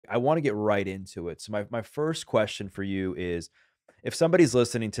I want to get right into it. So my first question for you is, if somebody's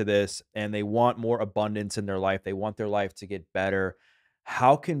listening to this and they want more abundance in their life, they want their life to get better,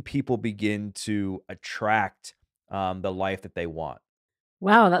 how can people begin to attract the life that they want?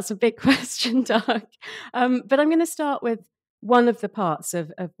 Wow, that's a big question, Doug. But I'm going to start with one of the parts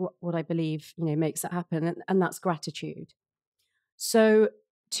of what I believe, makes that happen, and that's gratitude. So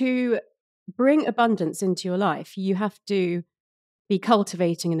to bring abundance into your life, you have to be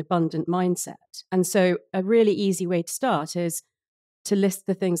cultivating an abundant mindset. And so a really easy way to start is to list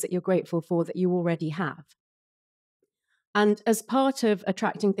the things that you're grateful for that you already have. And as part of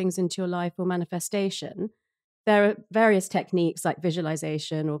attracting things into your life or manifestation, there are various techniques like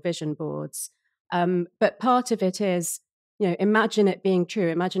visualization or vision boards. But part of it is, imagine it being true.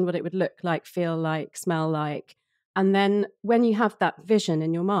 Imagine what it would look like, feel like, smell like. And then when you have that vision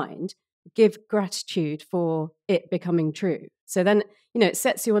in your mind, give gratitude for it becoming true. So then, it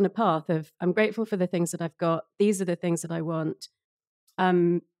sets you on a path of, I'm grateful for the things that I've got. These are the things that I want.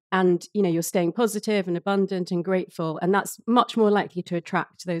 And you're staying positive and abundant and grateful, and that's much more likely to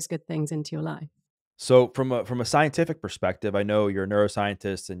attract those good things into your life. So from a scientific perspective, I know you're a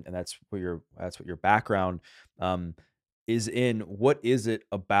neuroscientist, and that's what your background um, is in. What is it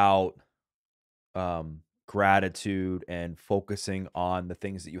about gratitude and focusing on the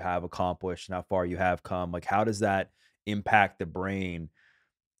things that you have accomplished and how far you have come? Like, how does that impact the brain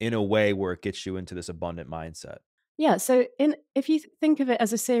in a way where it gets you into this abundant mindset? Yeah, so if you think of it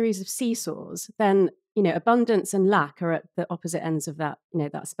as a series of seesaws, then abundance and lack are at the opposite ends of that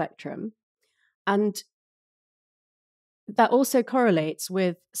spectrum, and that also correlates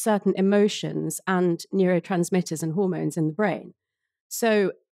with certain emotions and neurotransmitters and hormones in the brain.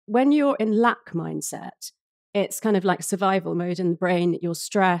 So when you're in lack mindset, it's kind of like survival mode in the brain. You're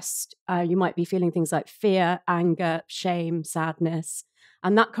stressed. You might be feeling things like fear, anger, shame, sadness.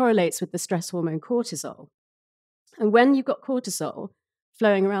 And that correlates with the stress hormone cortisol. And when you've got cortisol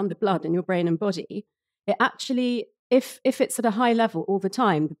flowing around the blood in your brain and body, it actually, if it's at a high level all the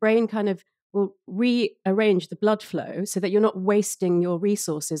time, the brain kind of will rearrange the blood flow so that you're not wasting your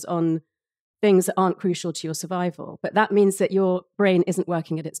resources on things that aren't crucial to your survival. But that means that your brain isn't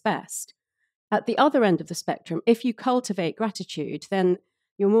working at its best. At the other end of the spectrum, if you cultivate gratitude, then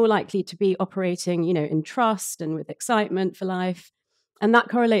you're more likely to be operating, in trust and with excitement for life. And that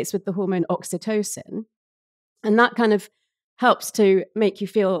correlates with the hormone oxytocin. And that kind of helps to make you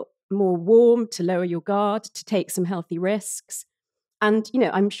feel more warm, to lower your guard, to take some healthy risks. And,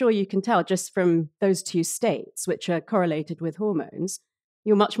 I'm sure you can tell just from those two states, which are correlated with hormones,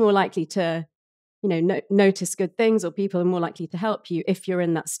 you're much more likely to, notice good things, or people are more likely to help you if you're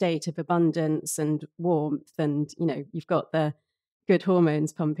in that state of abundance and warmth and, you've got the good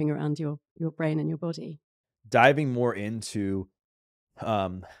hormones pumping around your brain and your body. Diving more into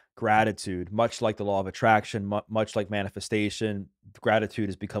um, gratitude, much like the law of attraction, much like manifestation, gratitude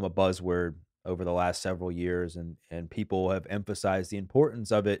has become a buzzword over the last several years, and people have emphasized the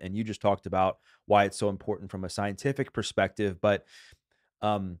importance of it. And you just talked about why it's so important from a scientific perspective. But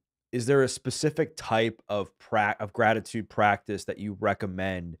um, is there a specific type of of gratitude practice that you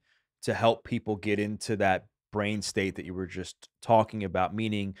recommend to help people get into that brain state that you were just talking about?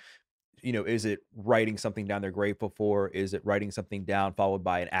 Meaning, is it writing something down they're grateful for? Is it writing something down followed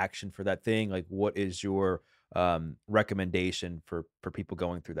by an action for that thing? Like, what is your recommendation for people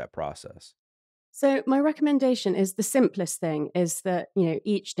going through that process? So my recommendation is the simplest thing is that,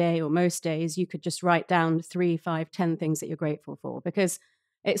 each day or most days you could just write down 3, 5, 10 things that you're grateful for, because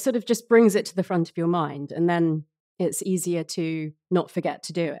it sort of just brings it to the front of your mind, and then it's easier to not forget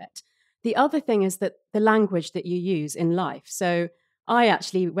to do it. The other thing is that the language that you use in life. So I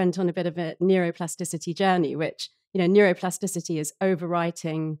actually went on a bit of a neuroplasticity journey, which, neuroplasticity is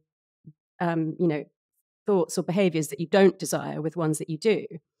overwriting, um, you know, thoughts or behaviors that you don't desire with ones that you do.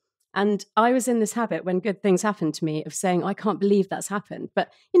 And I was in this habit when good things happened to me of saying, I can't believe that's happened,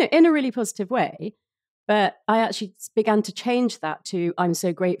 but, in a really positive way. But I actually began to change that to, I'm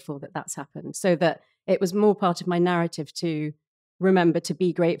so grateful that that's happened, so that it was more part of my narrative to remember to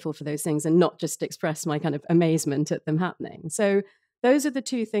be grateful for those things and not just express my kind of amazement at them happening. So those are the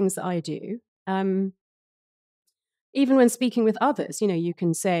two things that I do. Even when speaking with others, you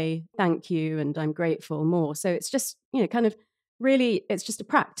can say thank you and I'm grateful more. So it's just, kind of really, it's just a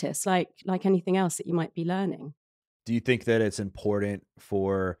practice like anything else that you might be learning. Do you think that it's important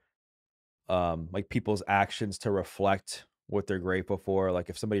for like people's actions to reflect what they're grateful for? Like,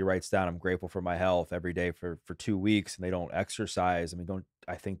 if somebody writes down, "I'm grateful for my health" every day for 2 weeks, and they don't exercise, I mean, don't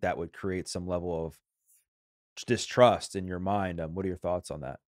I think that would create some level of distrust in your mind? What are your thoughts on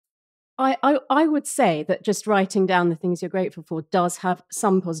that? I would say that just writing down the things you're grateful for does have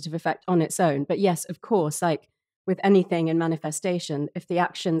some positive effect on its own. But yes, of course, like with anything in manifestation, if the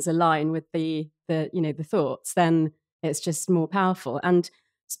actions align with the thoughts, then it's just more powerful. And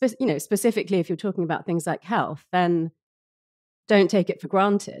specifically if you're talking about things like health, then don't take it for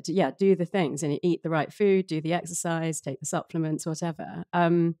granted. Yeah, do the things and eat the right food, do the exercise, take the supplements, whatever.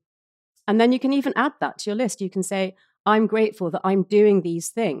 And then you can even add that to your list. You can say, I'm grateful that I'm doing these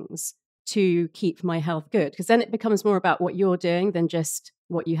things to keep my health good. Because then it becomes more about what you're doing than just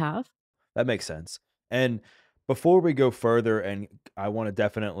what you have. That makes sense. And before we go further, and I want to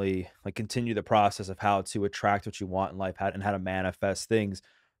definitely like continue the process of how to attract what you want in life, and how to manifest things.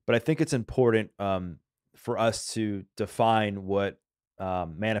 But I think it's important for us to define what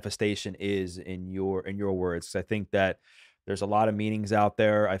manifestation is in your words. 'Cause I think that there's a lot of meanings out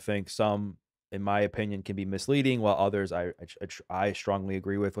there. I think some, in my opinion, can be misleading, while others I strongly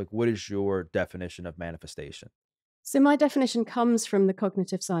agree with. Like, what is your definition of manifestation? So my definition comes from the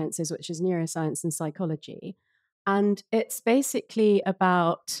cognitive sciences, which is neuroscience and psychology. And it's basically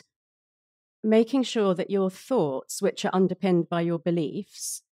about making sure that your thoughts, which are underpinned by your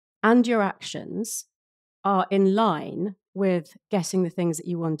beliefs and your actions, are in line with getting the things that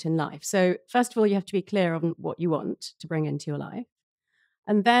you want in life. So, first of all, you have to be clear on what you want to bring into your life.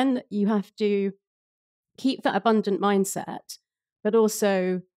 And then you have to keep that abundant mindset, but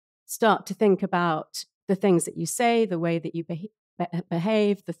also start to think about the things that you say, the way that you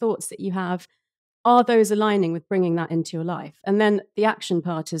behave, the thoughts that you have. Are those aligning with bringing that into your life? And then the action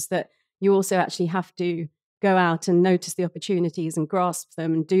part is that you also actually have to go out and notice the opportunities and grasp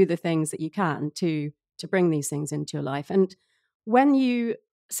them and do the things that you can to bring these things into your life. And when you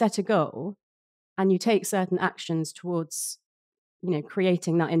set a goal and you take certain actions towards,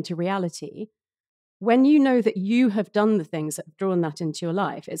 creating that into reality, when you know that you have done the things that have drawn that into your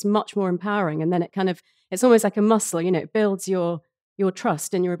life, it's much more empowering. And then it's almost like a muscle, it builds your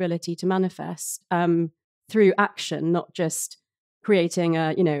trust in your ability to manifest through action, not just creating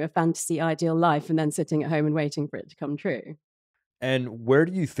a fantasy ideal life and then sitting at home and waiting for it to come true. And where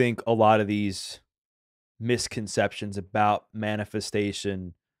do you think a lot of these misconceptions about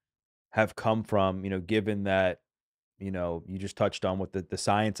manifestation have come from, given that, you just touched on what the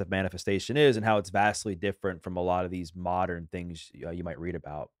science of manifestation is and how it's vastly different from a lot of these modern things you might read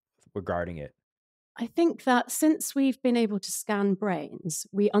about regarding it. I think that since we've been able to scan brains,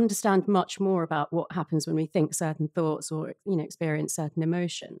 we understand much more about what happens when we think certain thoughts or experience certain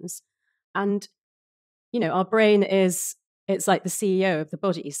emotions. And our brain it's like the CEO of the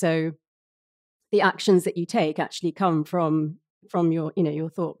body. So the actions that you take actually come from your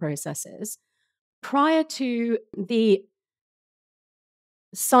thought processes. Prior to the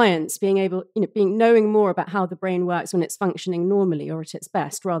science being able, knowing more about how the brain works when it's functioning normally or at its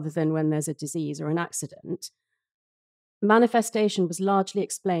best, rather than when there's a disease or an accident, manifestation was largely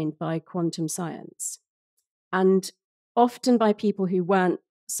explained by quantum science and often by people who weren't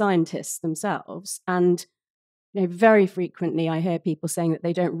scientists themselves. And very frequently I hear people saying that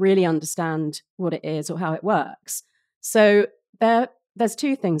they don't really understand what it is or how it works. So there's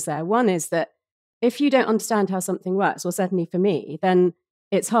two things there. One is that if you don't understand how something works, or certainly for me, then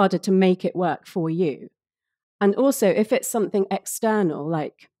it's harder to make it work for you. And also, if it's something external,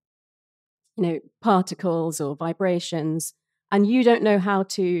 like, particles or vibrations, and you don't know how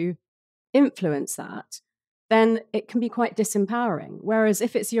to influence that, then it can be quite disempowering. Whereas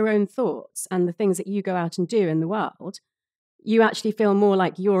if it's your own thoughts and the things that you go out and do in the world, you actually feel more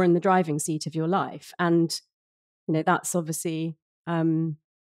like you're in the driving seat of your life. And, that's obviously,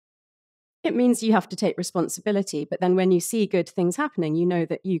 it means you have to take responsibility. But then when you see good things happening, you know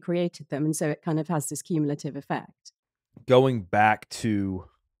that you created them. And so it kind of has this cumulative effect. Going back to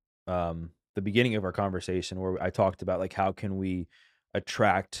the beginning of our conversation where I talked about like how can we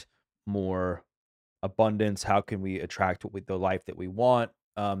attract more abundance, how can we attract the life that we want.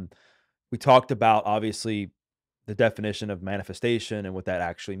 We talked about obviously the definition of manifestation and what that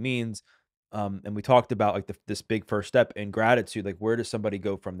actually means. And we talked about like this big first step in gratitude. Like, where does somebody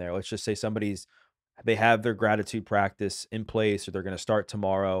go from there? Let's just say they have their gratitude practice in place, or they're going to start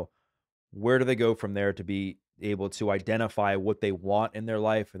tomorrow. Where do they go from there to be able to identify what they want in their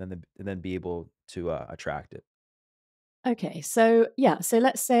life, and then be able to attract it? Okay, so yeah, so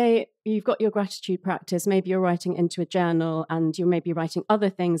let's say you've got your gratitude practice, maybe you're writing into a journal and you're maybe writing other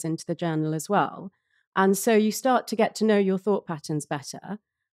things into the journal as well. And so you start to get to know your thought patterns better.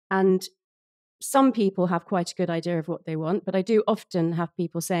 And some people have quite a good idea of what they want, but I do often have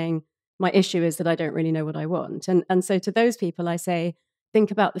people saying, my issue is that I don't really know what I want. And so to those people, I say, think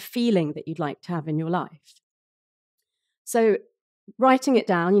about the feeling that you'd like to have in your life. So writing it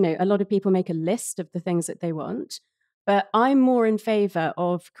down, a lot of people make a list of the things that they want, but I'm more in favor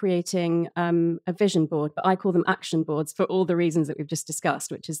of creating a vision board, but I call them action boards for all the reasons that we've just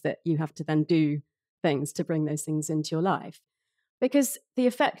discussed, which is that you have to then do things to bring those things into your life. Because the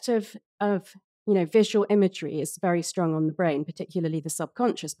effect of visual imagery is very strong on the brain, particularly the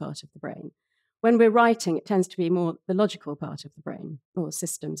subconscious part of the brain. When we're writing, it tends to be more the logical part of the brain or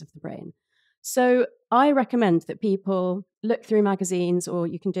systems of the brain. So I recommend that people look through magazines, or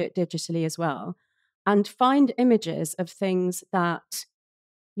you can do it digitally as well, and find images of things that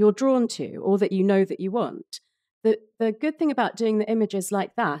you're drawn to or that you know that you want. The good thing about doing the images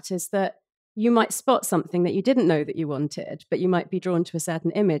like that is that you might spot something that you didn't know that you wanted, but you might be drawn to a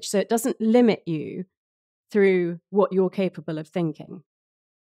certain image. So it doesn't limit you through what you're capable of thinking.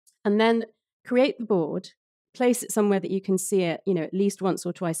 And then create the board, place it somewhere that you can see it, at least once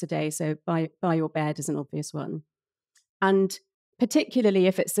or twice a day. So by your bed is an obvious one. And particularly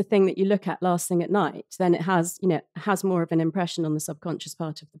if it's the thing that you look at last thing at night, then it has more of an impression on the subconscious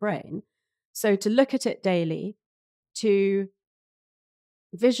part of the brain. So to look at it daily, to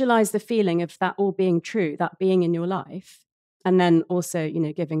visualize the feeling of that all being true, that being in your life, and then also,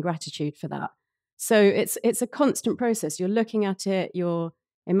 giving gratitude for that. So it's a constant process. You're looking at it, you're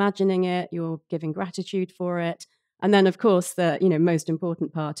imagining it, you're giving gratitude for it. And then, of course, the most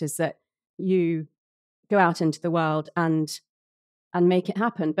important part is that you go out into the world and make it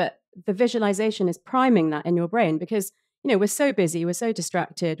happen. But the visualization is priming that in your brain because, we're so busy, we're so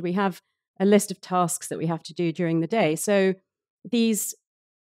distracted. We have a list of tasks that we have to do during the day. So these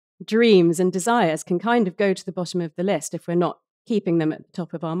dreams and desires can kind of go to the bottom of the list if we're not keeping them at the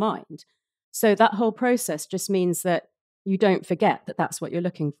top of our mind. So that whole process just means that you don't forget that that's what you're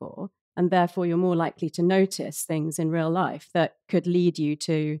looking for. And therefore, you're more likely to notice things in real life that could lead you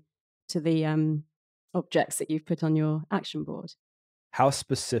to the objects that you've put on your action board. How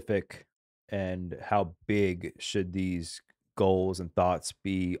specific and how big should these goals and thoughts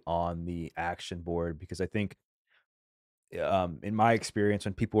be on the action board? Because I think in my experience,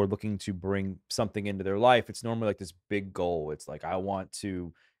 when people are looking to bring something into their life, it's normally like this big goal. It's like, I want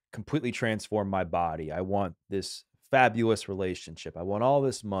to completely transform my body. I want this fabulous relationship. I want all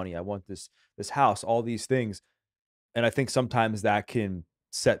this money. I want this house, all these things. And I think sometimes that can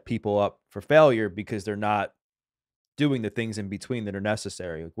set people up for failure because they're not doing the things in between that are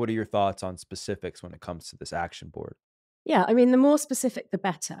necessary. Like, what are your thoughts on specifics when it comes to this action board? Yeah, I mean, the more specific, the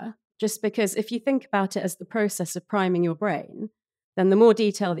better, just because if you think about it as the process of priming your brain, then the more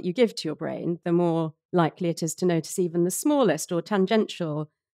detail that you give to your brain, the more likely it is to notice even the smallest or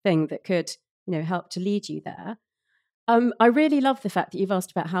tangential thing that could, help to lead you there. I really love the fact that you've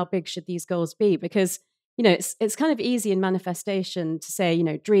asked about how big should these goals be, because, it's kind of easy in manifestation to say,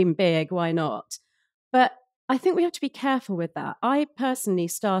 dream big, why not? But I think we have to be careful with that. I personally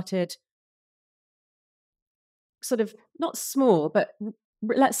started sort of not small, but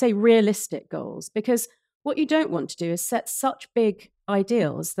let's say realistic goals, because what you don't want to do is set such big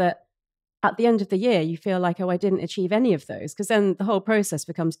ideals that at the end of the year you feel like, oh, I didn't achieve any of those, because then the whole process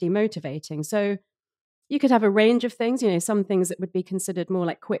becomes demotivating. So you could have a range of things, some things that would be considered more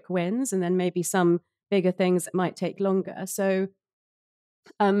like quick wins, and then maybe some bigger things that might take longer. So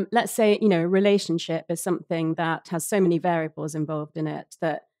let's say, a relationship is something that has so many variables involved in it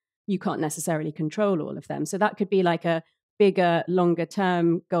that you can't necessarily control all of them. So that could be like a bigger, longer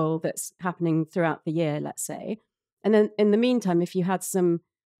term goal that's happening throughout the year, let's say. And then in the meantime, if you had some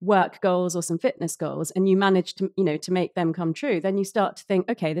work goals or some fitness goals and you managed to, to make them come true, then you start to think,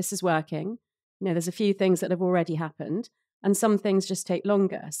 okay, this is working. There's a few things that have already happened and some things just take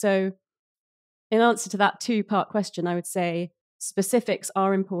longer. So in answer to that two-part question, I would say specifics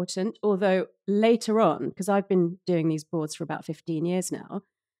are important, although later on, because I've been doing these boards for about 15 years now,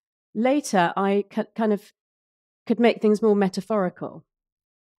 later I kind of could make things more metaphorical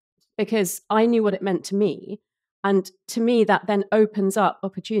because I knew what it meant to me. And to me, that then opens up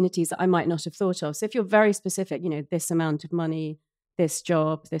opportunities that I might not have thought of. So if you're very specific, this amount of money, this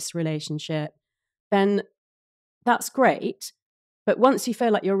job, this relationship, then that's great. But once you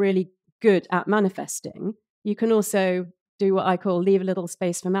feel like you're really good at manifesting, you can also do what I call leave a little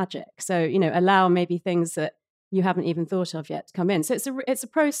space for magic. So, allow maybe things that you haven't even thought of yet to come in. So it's a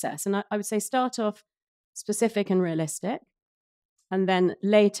process. And I would say start off specific and realistic. And then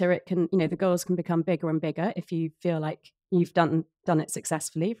later it can, the goals can become bigger and bigger if you feel like you've done it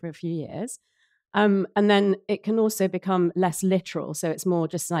successfully for a few years. And then it can also become less literal. So it's more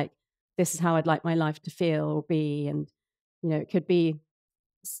just like, this is how I'd like my life to feel or be. And, it could be,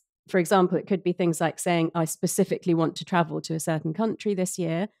 for example, it could be things like saying, I specifically want to travel to a certain country this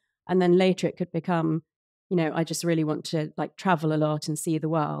year. And then later it could become, I just really want to like travel a lot and see the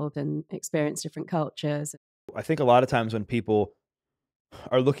world and experience different cultures. I think a lot of times when people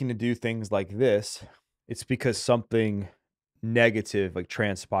are looking to do things like this, it's because something negative like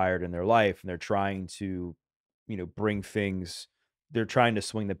transpired in their life and they're trying to, bring things, they're trying to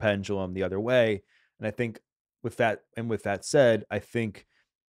swing the pendulum the other way. And I think with that said, I think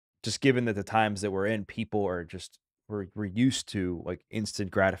just given that the times that we're in, people are just we're used to like instant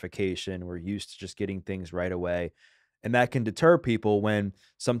gratification. We're used to just getting things right away. And that can deter people when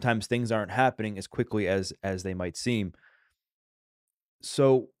sometimes things aren't happening as quickly as they might seem.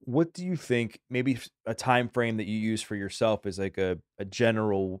 So, what do you think maybe a time frame that you use for yourself is like a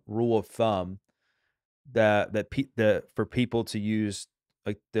general rule of thumb that for people to use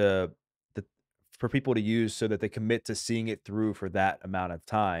like the for people to use so that they commit to seeing it through for that amount of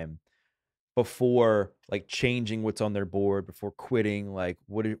time before like changing what's on their board, before quitting, like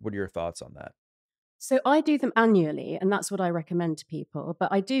what are your thoughts on that? So I do them annually, and that's what I recommend to people.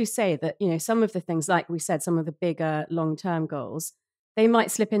 But I do say that, some of the things, like we said, some of the bigger long term goals, they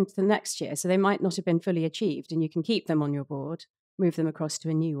might slip into the next year. So they might not have been fully achieved, and you can keep them on your board, move them across to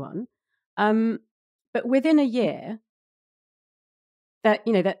a new one. Um, but within a year, that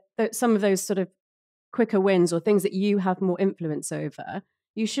some of those sort of quicker wins or things that you have more influence over,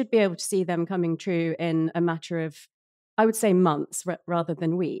 you should be able to see them coming true in a matter of, I would say, months rather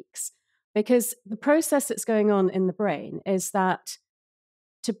than weeks. Because the process that's going on in the brain is that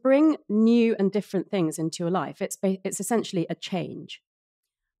to bring new and different things into your life, it's essentially a change.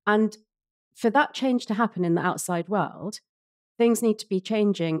 And for that change to happen in the outside world, things need to be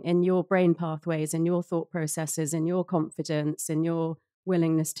changing in your brain pathways, in your thought processes, in your confidence, in your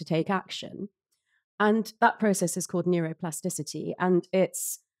willingness to take action. And that process is called neuroplasticity. And it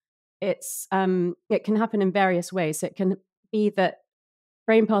can happen in various ways. So it can be that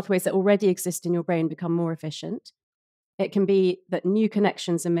brain pathways that already exist in your brain become more efficient. It can be that new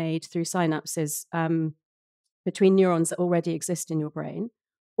connections are made through synapses between neurons that already exist in your brain.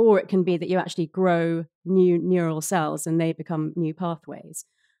 Or it can be that you actually grow new neural cells and they become new pathways.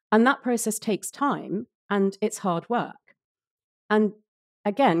 And that process takes time and it's hard work. And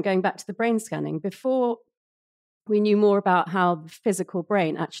again, going back to the brain scanning, before we knew more about how the physical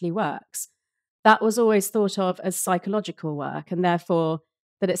brain actually works, that was always thought of as psychological work, and therefore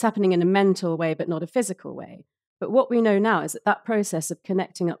that it's happening in a mental way, but not a physical way. But what we know now is that that process of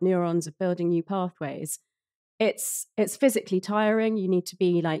connecting up neurons, of building new pathways, it's physically tiring. You need to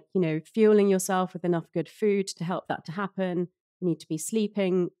be like, fueling yourself with enough good food to help that to happen. You need to be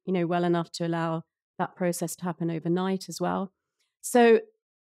sleeping, well enough to allow that process to happen overnight as well. So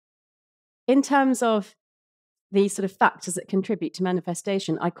in terms of these sort of factors that contribute to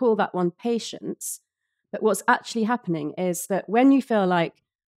manifestation, I call that one patience. But what's actually happening is that when you feel like,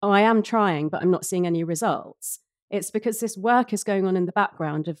 oh, I am trying, but I'm not seeing any results, it's because this work is going on in the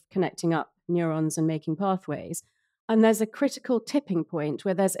background of connecting up neurons and making pathways. And there's a critical tipping point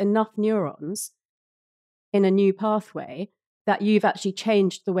where there's enough neurons in a new pathway that you've actually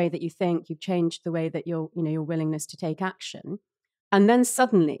changed the way that you think, you've changed the way that your willingness to take action. And then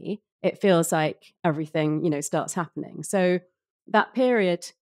suddenly it feels like everything, starts happening. So that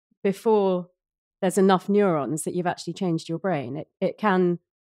period before there's enough neurons that you've actually changed your brain, it can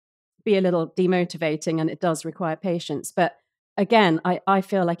be a little demotivating and it does require patience. But again, I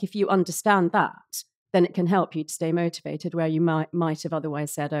feel like if you understand that, then it can help you to stay motivated where you might have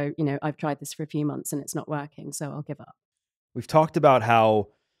otherwise said, oh, I've tried this for a few months and it's not working, so I'll give up. We've talked about how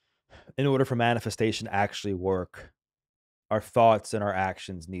in order for manifestation to actually work, our thoughts and our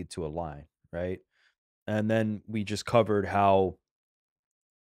actions need to align, right? And then we just covered how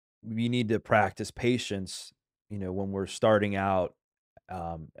we need to practice patience, when we're starting out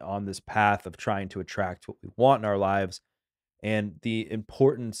on this path of trying to attract what we want in our lives, and the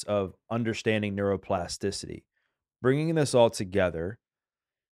importance of understanding neuroplasticity. Bringing this all together,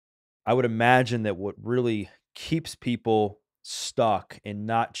 I would imagine that what really keeps people stuck and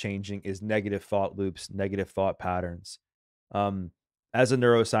not changing is negative thought loops, negative thought patterns. Um, as a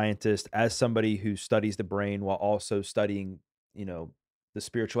neuroscientist, as somebody who studies the brain while also studying, you know, the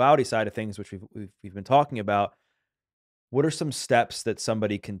spirituality side of things, which we've been talking about, what are some steps that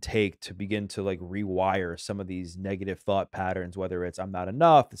somebody can take to begin to like rewire some of these negative thought patterns, whether it's I'm not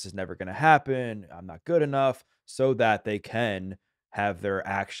enough, this is never going to happen, I'm not good enough, so that they can have their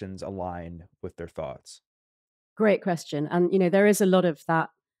actions align with their thoughts? Great question. And, there is a lot of that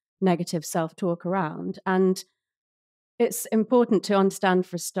negative self talk around. And it's important to understand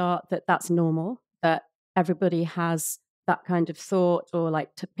for a start that that's normal, that everybody has that kind of thought or like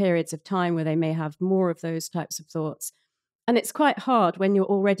periods of time where they may have more of those types of thoughts. And it's quite hard when you're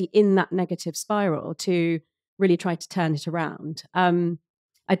already in that negative spiral to really try to turn it around.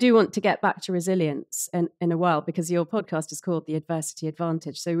 I do want to get back to resilience in a while, because your podcast is called The Adversity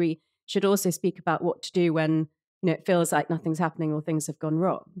Advantage. So we should also speak about what to do when, it feels like nothing's happening or things have gone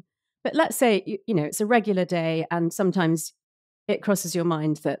wrong. But let's say, it's a regular day and sometimes it crosses your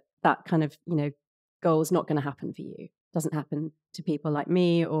mind that that kind of, goal is not going to happen for you. It doesn't happen to people like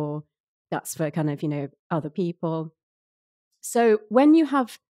me, or that's for kind of, other people. So when you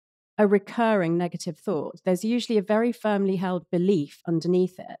have a recurring negative thought, there's usually a very firmly held belief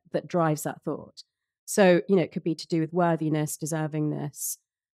underneath it that drives that thought. So, it could be to do with worthiness, deservingness.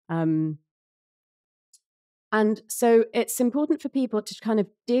 And so it's important for people to kind of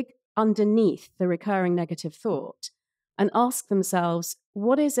dig underneath the recurring negative thought and ask themselves,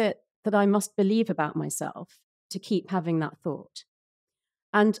 what is it that I must believe about myself to keep having that thought?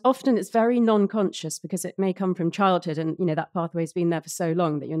 And often it's very non-conscious, because it may come from childhood and, that pathway's been there for so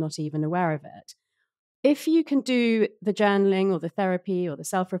long that you're not even aware of it. If you can do the journaling or the therapy or the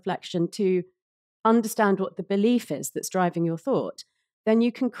self-reflection to understand what the belief is that's driving your thought, then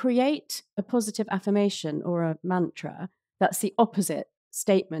you can create a positive affirmation or a mantra that's the opposite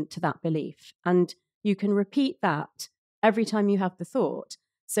statement to that belief. And you can repeat that every time you have the thought,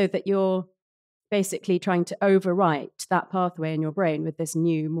 so that you're basically trying to overwrite that pathway in your brain with this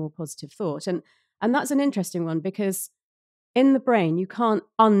new, more positive thought. And that's an interesting one, because in the brain, you can't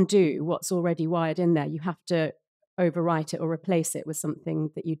undo what's already wired in there. You have to overwrite it or replace it with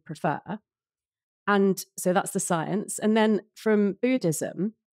something that you'd prefer. And so that's the science. And then from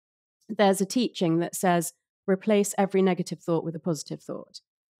Buddhism, there's a teaching that says, replace every negative thought with a positive thought.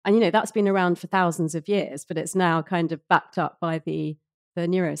 And, that's been around for thousands of years, but it's now kind of backed up by the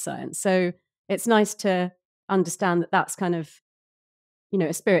neuroscience. So it's nice to understand that that's kind of,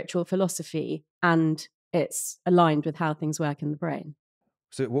 a spiritual philosophy, and it's aligned with how things work in the brain.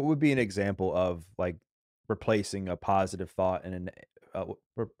 So what would be an example of like replacing a positive thought and what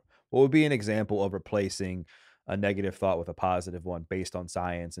would be an example of replacing a negative thought with a positive one based on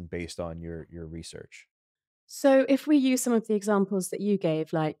science and based on your research? So if we use some of the examples that you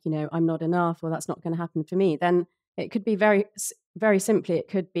gave, like, I'm not enough, or that's not going to happen for me, then it could be very simply, it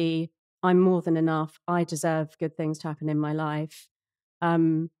could be, I'm more than enough. I deserve good things to happen in my life.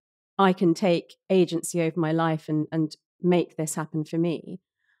 I can take agency over my life and make this happen for me.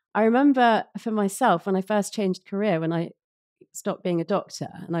 I remember for myself, when I first changed career, when I stopped being a doctor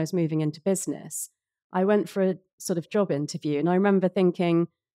and I was moving into business, I went for a sort of job interview. And I remember thinking,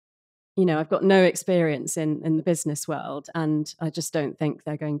 I've got no experience in the business world, and I just don't think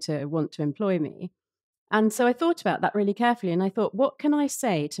they're going to want to employ me. And so I thought about that really carefully. And I thought, what can I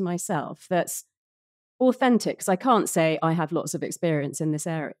say to myself that's authentic? Because I can't say I have lots of experience in this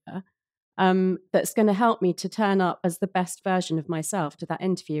area. That's going to help me to turn up as the best version of myself to that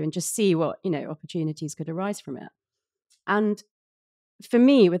interview and just see what, opportunities could arise from it. And for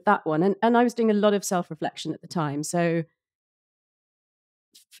me, with that one, and I was doing a lot of self-reflection at the time. So,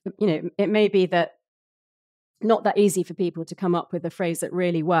 it may be that not that easy for people to come up with a phrase that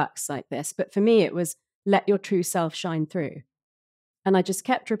really works like this. But for me, it was, let your true self shine through. And I just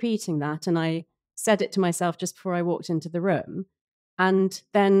kept repeating that. And I said it to myself just before I walked into the room. And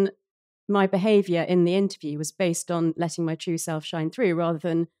then my behavior in the interview was based on letting my true self shine through, rather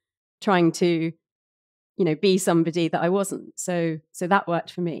than trying to, be somebody that I wasn't. So that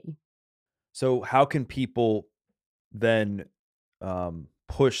worked for me. So how can people then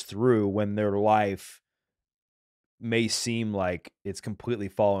push through when their life may seem like it's completely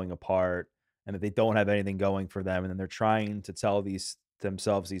falling apart and that they don't have anything going for them, and then they're trying to tell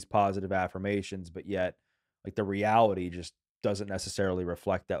themselves these positive affirmations, but yet like the reality just doesn't necessarily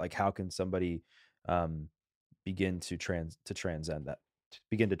reflect that? Like how can somebody um begin to transcend that,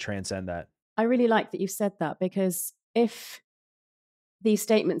 begin to transcend that? I really like that you've said that, because if these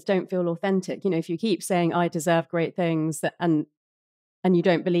statements don't feel authentic, if you keep saying, I deserve great things, and you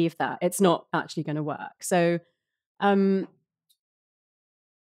don't believe that, it's not actually going to work. So, and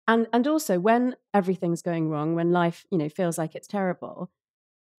also when everything's going wrong, when life, feels like it's terrible,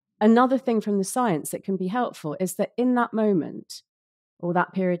 another thing from the science that can be helpful is that in that moment or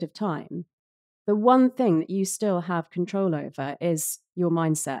that period of time, the one thing that you still have control over is your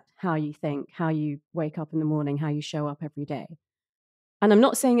mindset, how you think, how you wake up in the morning, how you show up every day. And I'm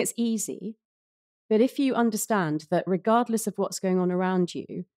not saying it's easy, but if you understand that regardless of what's going on around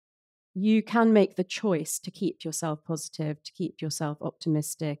you, you can make the choice to keep yourself positive, to keep yourself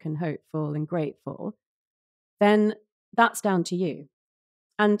optimistic and hopeful and grateful, then that's down to you.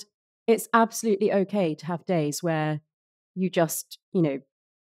 And it's absolutely okay to have days where you just,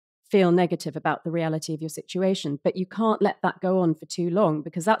 feel negative about the reality of your situation, but you can't let that go on for too long,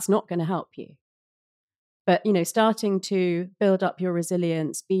 because that's not going to help you. But, starting to build up your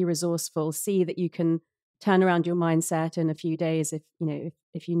resilience, be resourceful, see that you can turn around your mindset in a few days if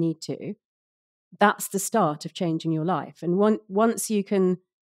you need to, that's the start of changing your life. And once you can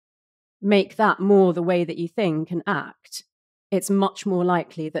make that more the way that you think and act, it's much more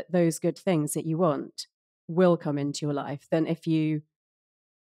likely that those good things that you want will come into your life than if you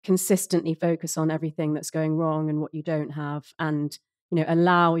consistently focus on everything that's going wrong and what you don't have, and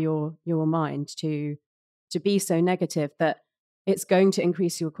allow your mind to be so negative that it's going to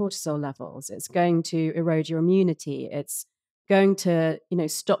increase your cortisol levels, it's going to erode your immunity, it's going to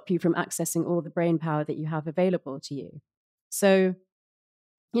stop you from accessing all the brain power that you have available to you. So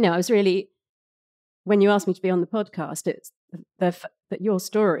I was really, when you asked me to be on the podcast, it's that your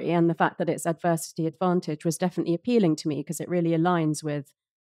story and the fact that it's adversity advantage was definitely appealing to me, because it really aligns with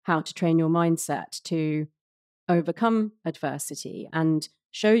how to train your mindset to overcome adversity and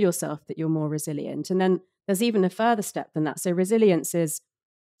show yourself that you're more resilient. And then there's even a further step than that. So resilience is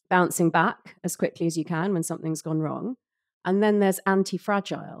bouncing back as quickly as you can when something's gone wrong. And then there's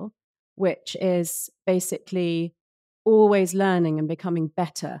anti-fragile, which is basically always learning and becoming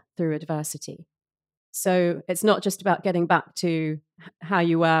better through adversity. So it's not just about getting back to how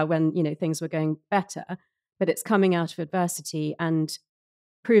you were when things were going better, but it's coming out of adversity and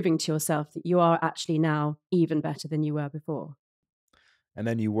proving to yourself that you are actually now even better than you were before. And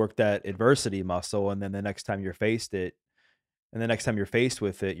then you work that adversity muscle, and then the next time you're faced it and the next time you're faced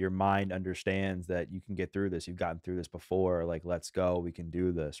with it, your mind understands that you can get through this. You've gotten through this before, like, let's go, we can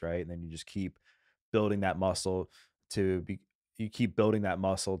do this, right? And then you just keep building that muscle to be you keep building that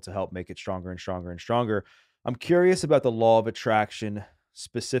muscle to help make it stronger and stronger and stronger. I'm curious about the law of attraction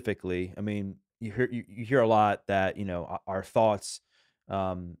specifically. I mean, you hear a lot that, our thoughts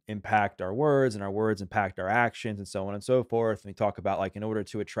impact our words, and our words impact our actions, and so on and so forth. And we talk about, like, in order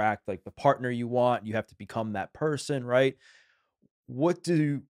to attract, like, the partner you want, you have to become that person, right? What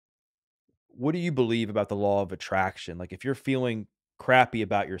do what do you believe about the law of attraction? Like, if you're feeling crappy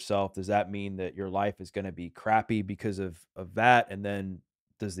about yourself, does that mean that your life is going to be crappy because of that? And then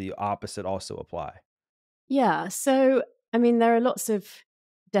does the opposite also apply? Yeah. So, I mean, there are lots of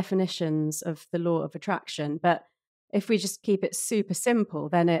definitions of the law of attraction, but if we just keep it super simple,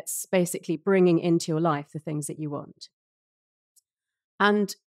 then it's basically bringing into your life the things that you want.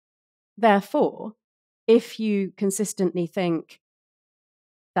 And therefore, if you consistently think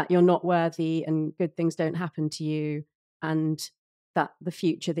that you're not worthy and good things don't happen to you, and that the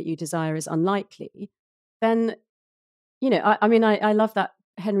future that you desire is unlikely, then, I mean, I love that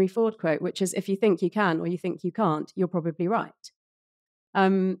Henry Ford quote, which is, if you think you can or you think you can't, you're probably right.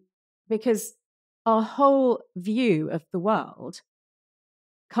 Um, because our whole view of the world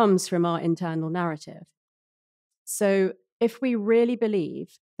comes from our internal narrative. So if we really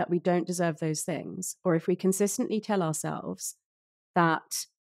believe that we don't deserve those things, or if we consistently tell ourselves that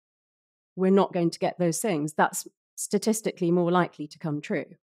we're not going to get those things, that's statistically more likely to come true.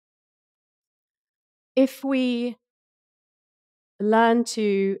 If we learn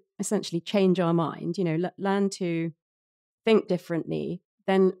to essentially change our mind, learn to think differently,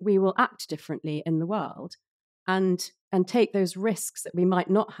 then we will act differently in the world, and take those risks that we might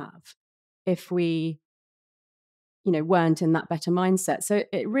not have if we weren't in that better mindset. So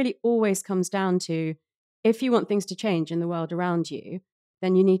it really always comes down to, if you want things to change in the world around you,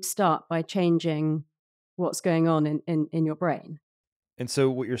 then you need to start by changing what's going on in your brain. And so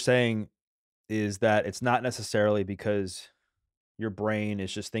what you're saying is that it's not necessarily because your brain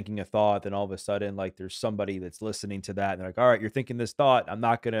is just thinking a thought, then all of a sudden, like, there's somebody that's listening to that, and they're like, all right, you're thinking this thought, I'm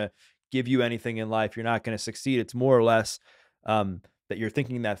not going to give you anything in life, you're not going to succeed. It's more or less that you're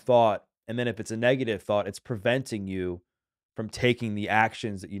thinking that thought, and then if it's a negative thought, it's preventing you from taking the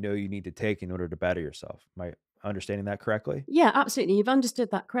actions that you need to take in order to better yourself. Am I understanding that correctly? Yeah, absolutely. You've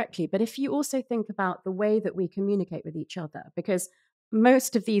understood that correctly. But if you also think about the way that we communicate with each other, because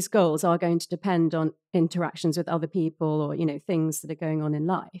most of these goals are going to depend on interactions with other people, or, things that are going on in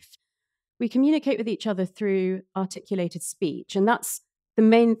life. We communicate with each other through articulated speech. And that's the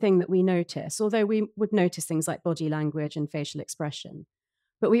main thing that we notice, although we would notice things like body language and facial expression.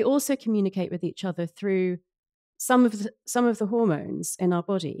 But we also communicate with each other through some of the hormones in our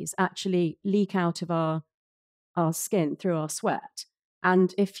bodies actually leak out of our skin through our sweat.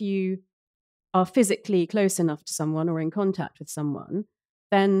 And if you are physically close enough to someone or in contact with someone,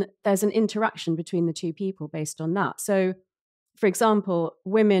 then there's an interaction between the two people based on that. So, for example,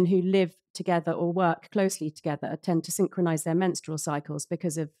 women who live together or work closely together tend to synchronize their menstrual cycles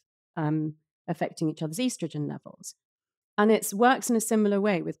because of affecting each other's estrogen levels. And it works in a similar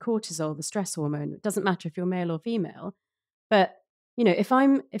way with cortisol, the stress hormone. It doesn't matter if you're male or female, but if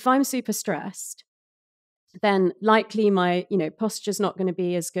I'm super stressed, then likely my, posture's not going to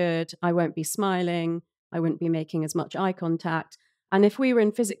be as good. I won't be smiling. I wouldn't be making as much eye contact. And if we were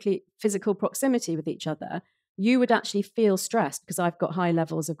in physical proximity with each other, you would actually feel stressed because I've got high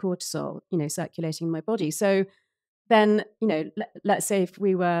levels of cortisol, circulating in my body. So then, let's say if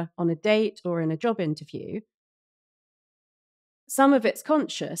we were on a date or in a job interview, some of it's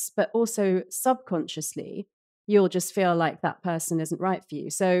conscious, but also subconsciously, you'll just feel like that person isn't right for you.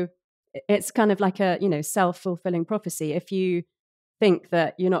 So it's kind of like a, self-fulfilling prophecy. If you think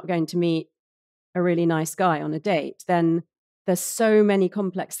that you're not going to meet a really nice guy on a date, then there's so many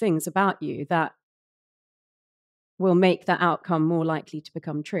complex things about you that will make that outcome more likely to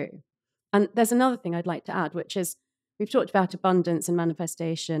become true. And there's another thing I'd like to add, which is we've talked about abundance and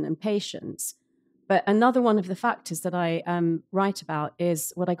manifestation and patience. But another one of the factors that I write about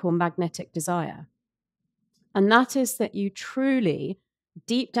is what I call magnetic desire. And that is that you truly,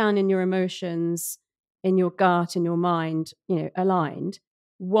 deep down in your emotions, in your gut, in your mind, aligned,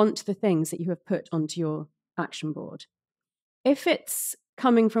 want the things that you have put onto your action board. If it's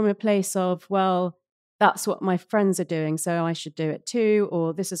coming from a place of, well, that's what my friends are doing, so I should do it too,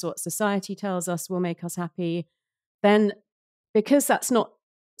 or this is what society tells us will make us happy, then because that's not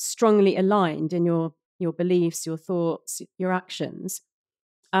strongly aligned in your beliefs, your thoughts, your actions,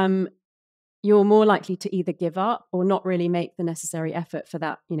 you're more likely to either give up or not really make the necessary effort for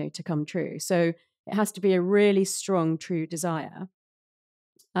that, to come true. So it has to be a really strong, true desire,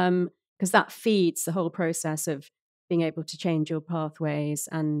 because that feeds the whole process of being able to change your pathways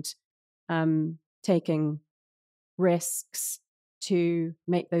and taking risks to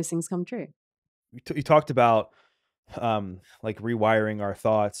make those things come true. You talked about like rewiring our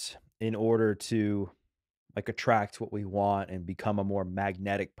thoughts in order to like attract what we want and become a more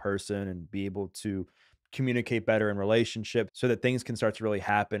magnetic person and be able to communicate better in relationships so that things can start to really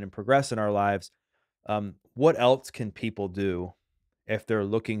happen and progress in our lives. What else can people do if they're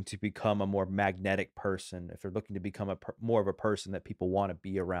looking to become a more magnetic person, if they're looking to become more of a person that people want to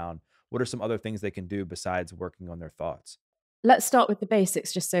be around? What are some other things they can do besides working on their thoughts? Let's start with the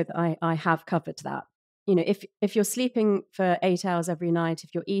basics just so that I have covered that. If you're sleeping for 8 hours every night,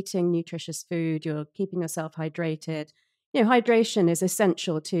 if you're eating nutritious food, you're keeping yourself hydrated, hydration is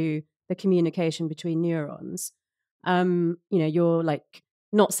essential to the communication between neurons. You're like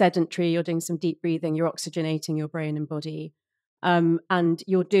not sedentary, you're doing some deep breathing, you're oxygenating your brain and body, and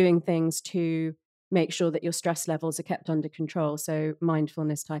you're doing things to make sure that your stress levels are kept under control. So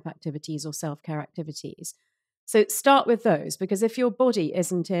mindfulness type activities or self-care activities. So start with those, because if your body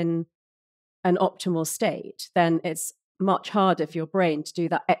isn't in an optimal state, then it's much harder for your brain to do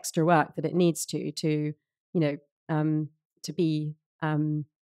that extra work that it needs to to be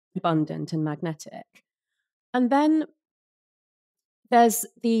abundant and magnetic. And then there's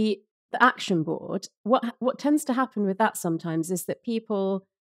the action board. What tends to happen with that sometimes is that people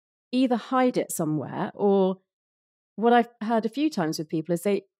either hide it somewhere, or what I've heard a few times with people is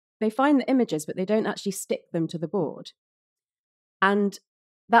they find the images, but they don't actually stick them to the board. And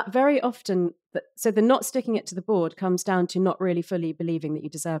that very often, so the not sticking it to the board comes down to not really fully believing that you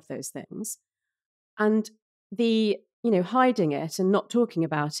deserve those things. And the, hiding it and not talking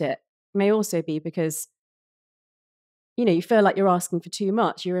about it may also be because, you feel like you're asking for too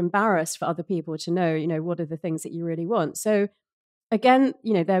much. You're embarrassed for other people to know, what are the things that you really want. So again,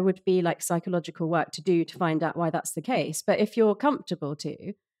 there would be like psychological work to do to find out why that's the case. But if you're comfortable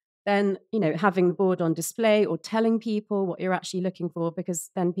to, then, having the board on display or telling people what you're actually looking for, because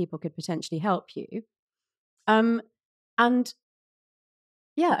then people could potentially help you. And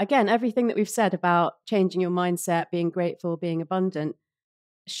yeah, again, everything that we've said about changing your mindset, being grateful, being abundant,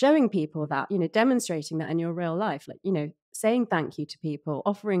 showing people that, demonstrating that in your real life, like, saying thank you to people,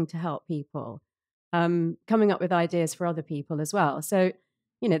 offering to help people, coming up with ideas for other people as well. So,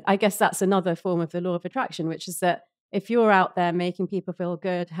 I guess that's another form of the law of attraction, which is that if you're out there making people feel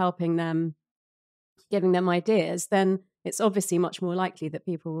good, helping them, giving them ideas, then it's obviously much more likely that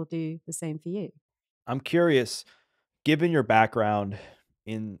people will do the same for you. I'm curious, given your background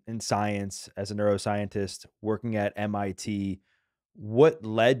in science as a neuroscientist working at MIT, what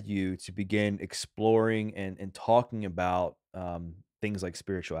led you to begin exploring and talking about things like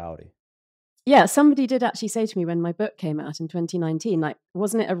spirituality? Yeah, somebody did actually say to me when my book came out in 2019, like,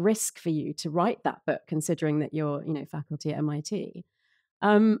 wasn't it a risk for you to write that book, considering that you're, faculty at MIT?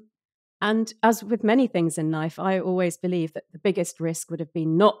 Um, and as with many things in life, I always believe that the biggest risk would have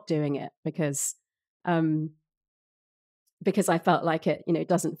been not doing it um, because I felt like it,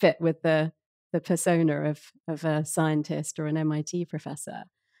 doesn't fit with the persona of a scientist or an MIT professor.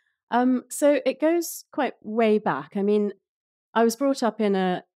 So it goes quite way back. I mean, I was brought up in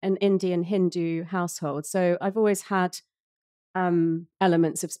an Indian Hindu household, so I've always had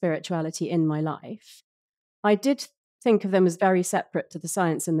elements of spirituality in my life. I did think of them as very separate to the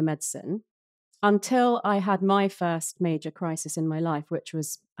science and the medicine until I had my first major crisis in my life, which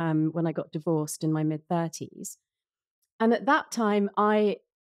was when I got divorced in my mid-30s. And at that time, I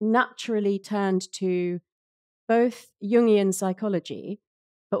naturally turned to both Jungian psychology,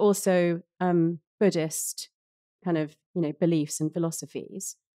 but also Buddhist kind of, beliefs and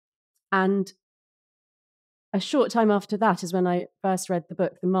philosophies. And a short time after that is when I first read the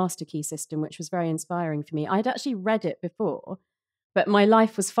book, The Master Key System, which was very inspiring for me. I'd actually read it before, but my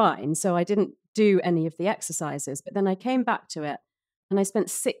life was fine, so I didn't do any of the exercises. But then I came back to it, and I spent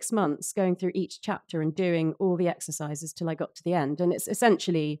 6 months going through each chapter and doing all the exercises till I got to the end. And it's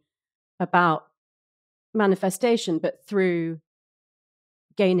essentially about manifestation, but through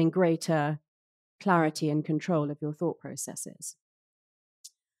gaining greater clarity and control of your thought processes.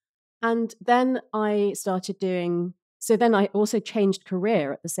 And then I started so then I also changed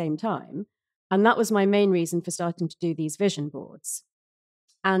career at the same time. And that was my main reason for starting to do these vision boards.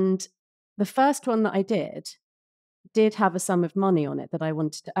 And the first one that I did have a sum of money on it that I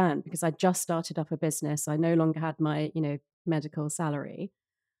wanted to earn because I just started up a business. I no longer had my, medical salary.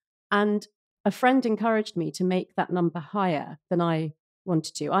 And a friend encouraged me to make that number higher than I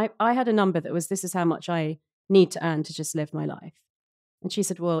wanted to. I had a number that was, this is how much I need to earn to just live my life. And she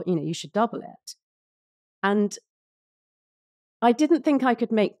said, well, you should double it. And I didn't think I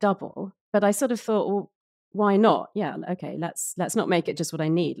could make double, but I sort of thought, well, why not? Yeah, okay, let's not make it just what I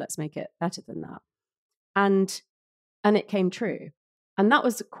need. Let's make it better than that. And it came true. And that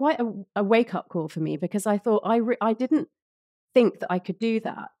was quite a wake-up call for me because I thought I didn't think that I could do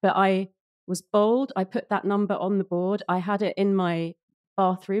that, but I was bold. I put that number on the board. I had it in my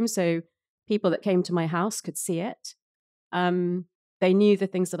bathroom so people that came to my house could see it. They knew the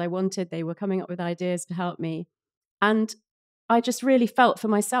things that I wanted. They were coming up with ideas to help me. And I just really felt for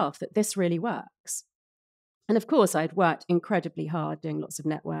myself that this really works. And of course, I'd worked incredibly hard doing lots of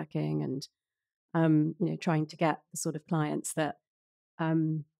networking and, trying to get the sort of clients that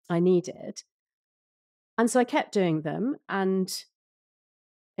I needed. And so I kept doing them and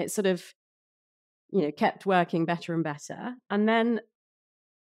it sort of, kept working better and better. And then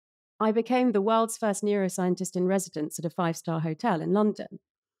I became the world's first neuroscientist in residence at a 5-star hotel in London.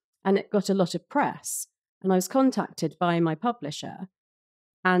 And it got a lot of press. And I was contacted by my publisher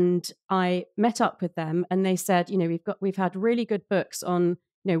and I met up with them and they said, we've had really good books on,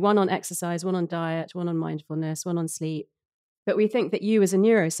 one on exercise, one on diet, one on mindfulness, one on sleep. But we think that you as a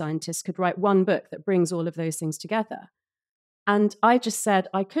neuroscientist could write one book that brings all of those things together. And I just said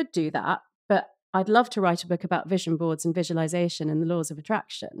I could do that, but I'd love to write a book about vision boards and visualization and the laws of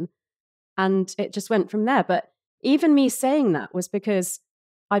attraction. And it just went from there. But even me saying that was because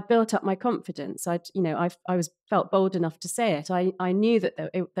I'd built up my confidence. I felt bold enough to say it. I knew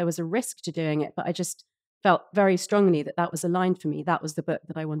that there was a risk to doing it, but I just felt very strongly that that was aligned for me. That was the book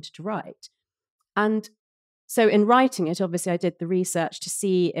that I wanted to write. And so in writing it, obviously I did the research to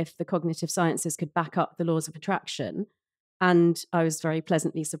see if the cognitive sciences could back up the laws of attraction. And I was very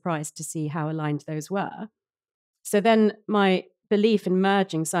pleasantly surprised to see how aligned those were. So then my belief in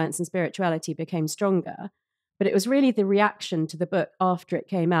merging science and spirituality became stronger. But it was really the reaction to the book after it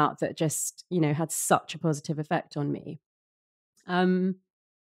came out that just, had such a positive effect on me. So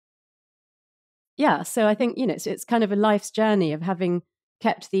I think, it's kind of a life's journey of having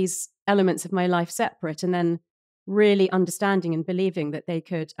kept these elements of my life separate and then really understanding and believing that they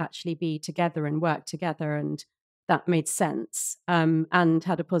could actually be together and work together. And that made sense and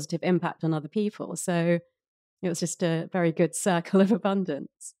had a positive impact on other people. So it was just a very good circle of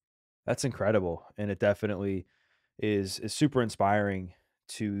abundance. That's incredible, and it definitely is super inspiring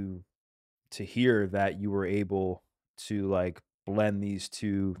to hear that you were able to like blend these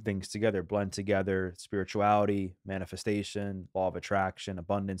two things together, blend together spirituality, manifestation, law of attraction,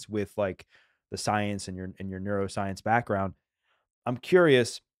 abundance with like the science and your neuroscience background. I'm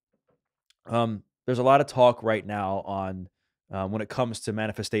curious. There's a lot of talk right now on when it comes to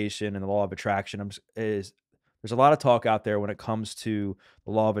manifestation and the law of attraction. There's a lot of talk out there when it comes to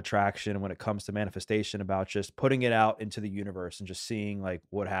the law of attraction and when it comes to manifestation about just putting it out into the universe and just seeing like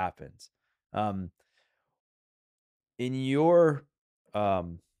what happens. Um, in your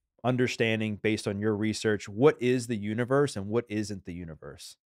understanding, based on your research, what is the universe and what isn't the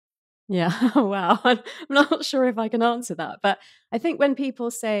universe? Yeah, wow. I'm not sure if I can answer that. But I think when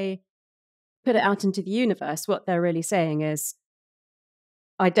people say put it out into the universe, what they're really saying is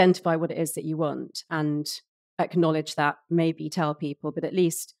identify what it is that you want and acknowledge that, maybe tell people, but at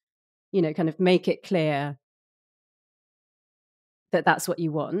least, kind of make it clear that that's what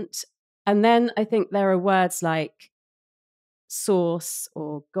you want. And then I think there are words like source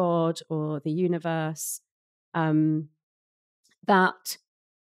or God or the universe um, that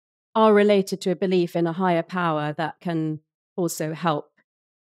are related to a belief in a higher power that can also help,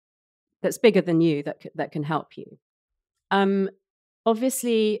 that's bigger than you, that can help you. Um,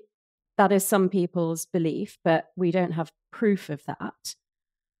 Obviously, that is some people's belief, but we don't have proof of that.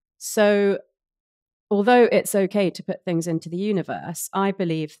 So, although it's okay to put things into the universe, I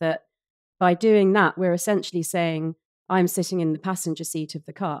believe that by doing that, we're essentially saying, I'm sitting in the passenger seat of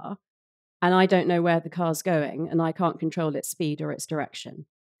the car and I don't know where the car's going and I can't control its speed or its direction.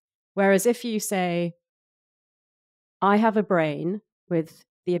 Whereas if you say, I have a brain with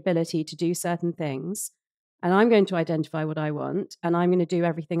the ability to do certain things, and I'm going to identify what I want, and I'm going to do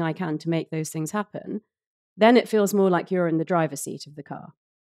everything I can to make those things happen, then it feels more like you're in the driver's seat of the car.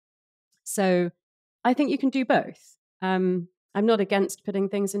 So I think you can do both. I'm not against putting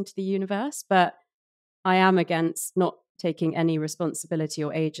things into the universe, but I am against not taking any responsibility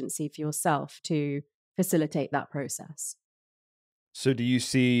or agency for yourself to facilitate that process. So do you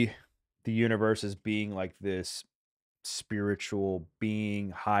see the universe as being like this spiritual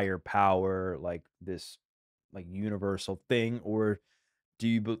being, higher power, like this like universal thing, or do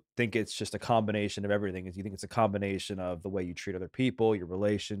you think it's just a combination of everything? Do you think it's a combination of the way you treat other people, your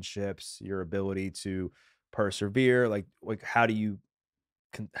relationships, your ability to persevere? Like how do you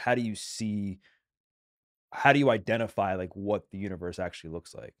see how do you identify like what the universe actually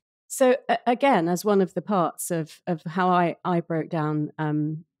looks like? So again, as one of the parts of how I broke down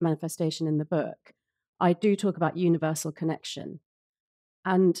manifestation in the book, I do talk about universal connection.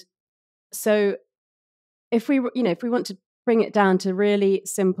 And so if we want to bring it down to really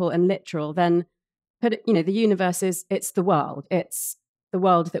simple and literal, then the universe it's the world. It's the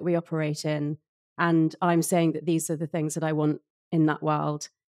world that we operate in. And I'm saying that these are the things that I want in that world,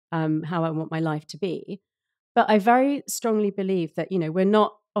 how I want my life to be. But I very strongly believe that, we're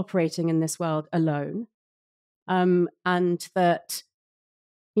not operating in this world alone. And that,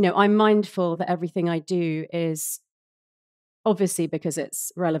 I'm mindful that everything I do is obviously because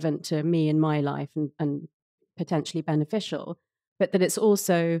it's relevant to me in my life and potentially beneficial, but that it's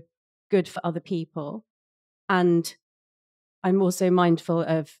also good for other people. And I'm also mindful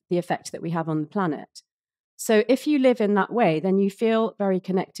of the effect that we have on the planet. So if you live in that way, then you feel very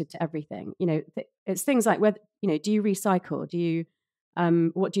connected to everything. It's things like whether, do you recycle?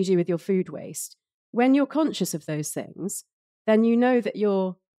 What do you do with your food waste? When you're conscious of those things, then you know that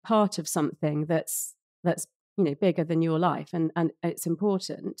you're part of something that's bigger than your life, and it's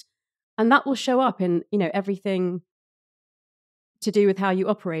important, and that will show up in everything to do with how you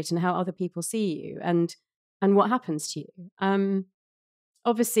operate and how other people see you and what happens to you.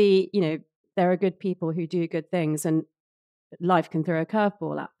 Obviously, there are good people who do good things, and life can throw a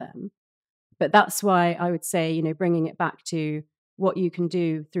curveball at them. But that's why I would say, bringing it back to what you can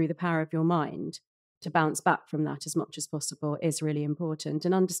do through the power of your mind to bounce back from that as much as possible is really important.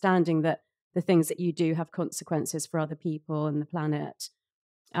 And understanding that the things that you do have consequences for other people and the planet.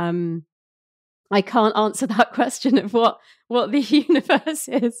 I can't answer that question of what the universe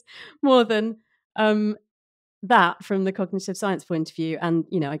is more than that from the cognitive science point of view. And,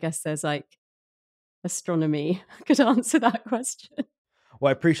 I guess there's like astronomy could answer that question. Well,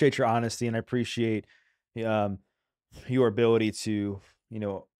 I appreciate your honesty and I appreciate um, your ability to,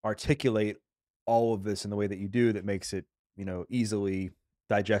 articulate all of this in the way that you do that makes it, easily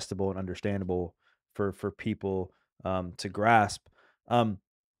digestible and understandable for people to grasp. Um,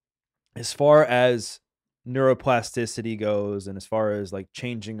 as far as neuroplasticity goes and as far as like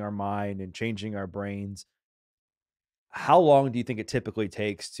changing our mind and changing our brains, how long do you think it typically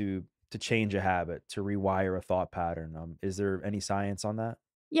takes to change a habit, to rewire a thought pattern? Is there any science on that?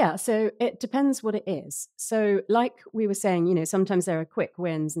 Yeah, so it depends what it is. So, like we were saying, sometimes there are quick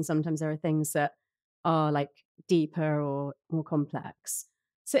wins and sometimes there are things that are like deeper or more complex.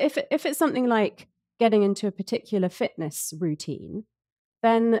 So, if it's something like getting into a particular fitness routine,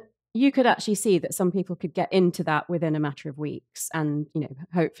 then you could actually see that some people could get into that within a matter of weeks and,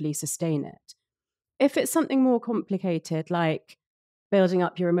 hopefully sustain it. If it's something more complicated, like building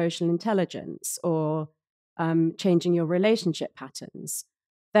up your emotional intelligence or changing your relationship patterns,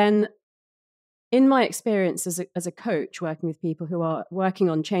 then in my experience as a coach working with people who are working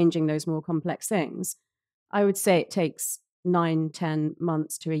on changing those more complex things, I would say it takes 9, 10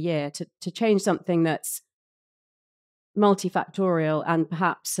 months to a year to change something that's multifactorial and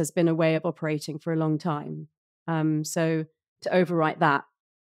perhaps has been a way of operating for a long time. So to overwrite that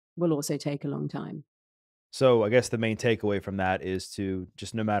will also take a long time. So I guess the main takeaway from that is to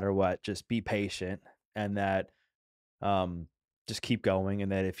just no matter what, just be patient and that um just keep going,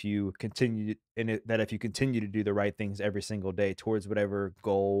 and that if you continue that if you continue to do the right things every single day towards whatever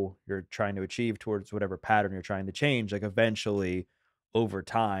goal you're trying to achieve, towards whatever pattern you're trying to change, like eventually over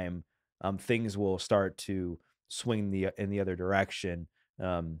time, things will start to swing in the other direction,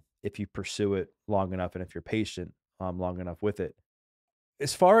 if you pursue it long enough and if you're patient long enough with it.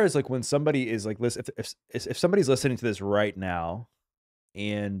 As far as like when somebody is like, listen, if somebody's listening to this right now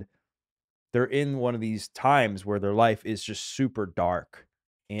and they're in one of these times where their life is just super dark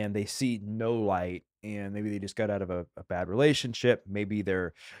and they see no light, and maybe they just got out of a bad relationship, maybe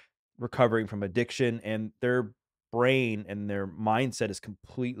they're recovering from addiction, and their brain and their mindset is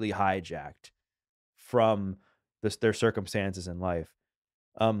completely hijacked from their circumstances in life.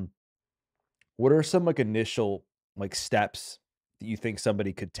 Um, what are some like initial like steps that you think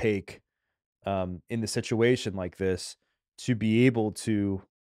somebody could take in the situation like this to be able to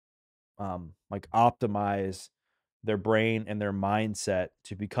like optimize their brain and their mindset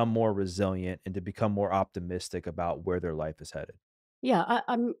to become more resilient and to become more optimistic about where their life is headed? Yeah,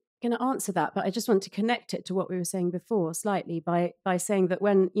 I'm going to answer that, but I just want to connect it to what we were saying before slightly by saying that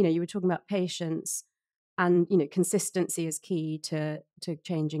when you were talking about patience and consistency is key to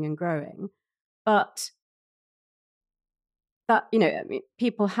changing and growing, but that I mean,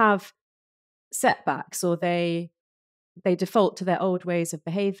 people have setbacks or they default to their old ways of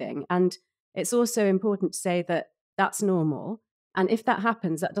behaving, and it's also important to say that that's normal. And if that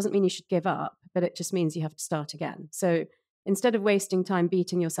happens, that doesn't mean you should give up, but it just means you have to start again. So instead of wasting time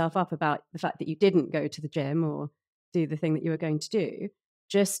beating yourself up about the fact that you didn't go to the gym or do the thing that you were going to do,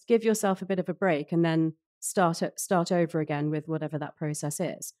 just give yourself a bit of a break and then start over again with whatever that process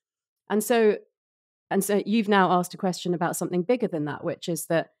is. And so you've now asked a question about something bigger than that, which is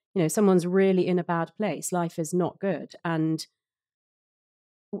that someone's really in a bad place, life is not good. And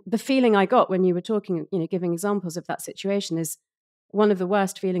the feeling I got when you were talking, giving examples of that situation, is one of the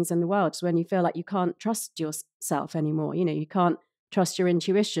worst feelings in the world is when you feel like you can't trust yourself anymore. You can't trust your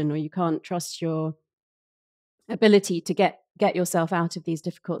intuition, or you can't trust your ability to get yourself out of these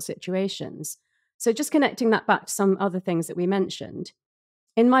difficult situations. So just connecting that back to some other things that we mentioned.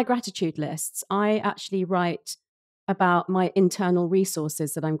 In my gratitude lists, I actually write about my internal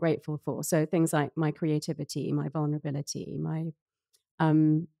resources that I'm grateful for. So things like my creativity, my vulnerability, my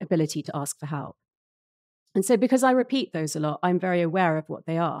ability to ask for help. And so because I repeat those a lot, I'm very aware of what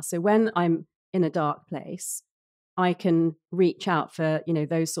they are. So when I'm in a dark place, I can reach out for,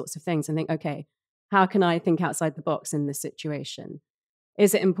 those sorts of things and think, okay, how can I think outside the box in this situation?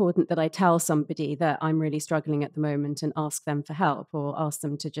 Is it important that I tell somebody that I'm really struggling at the moment and ask them for help, or ask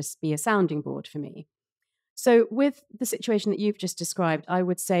them to just be a sounding board for me? So with the situation that you've just described, I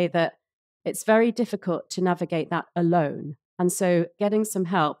would say that it's very difficult to navigate that alone. And so getting some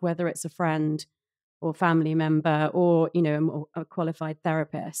help, whether it's a friend or family member or, a qualified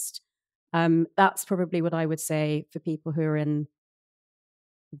therapist, that's probably what I would say for people who are in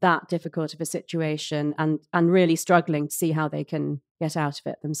that difficult of a situation and really struggling to see how they can get out of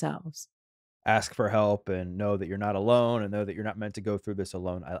it themselves. Ask for help and know that you're not alone and know that you're not meant to go through this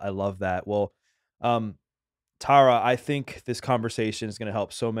alone. I love that. Well, um, Tara, I think this conversation is going to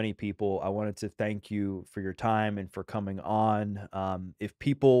help so many people. I wanted to thank you for your time and for coming on. If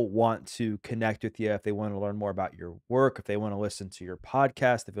people want to connect with you, if they want to learn more about your work, if they want to listen to your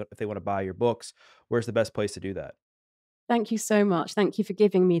podcast, if they want to buy your books, where's the best place to do that? Thank you so much. Thank you for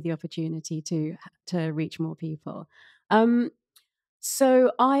giving me the opportunity to reach more people. Um,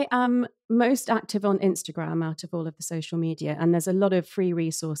 so I am most active on Instagram out of all of the social media, and there's a lot of free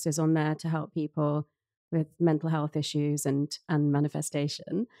resources on there to help people with mental health issues and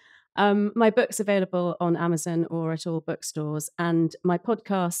manifestation. My book's available on Amazon or at all bookstores, and my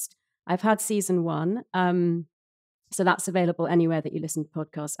podcast, I've had season one. So that's available anywhere that you listen to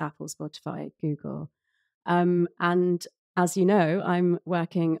podcasts: Apple, Spotify, Google. And as you know, I'm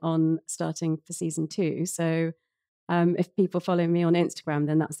working on starting for season two. So if people follow me on Instagram,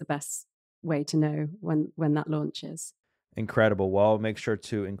 then that's the best way to know when that launches. Incredible. Well, I'll make sure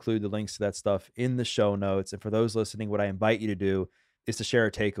to include the links to that stuff in the show notes. And for those listening, what I invite you to do is to share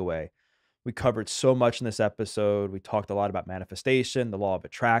a takeaway. We covered so much in this episode. We talked a lot about manifestation, the law of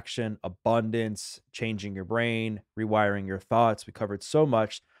attraction, abundance, changing your brain, rewiring your thoughts. We covered so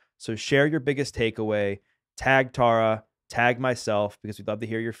much. So share your biggest takeaway, tag Tara, tag myself, because we'd love to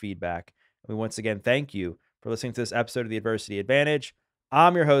hear your feedback. And we once again thank you for listening to this episode of The Adversity Advantage.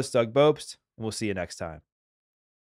 I'm your host, Doug Bopst, and we'll see you next time.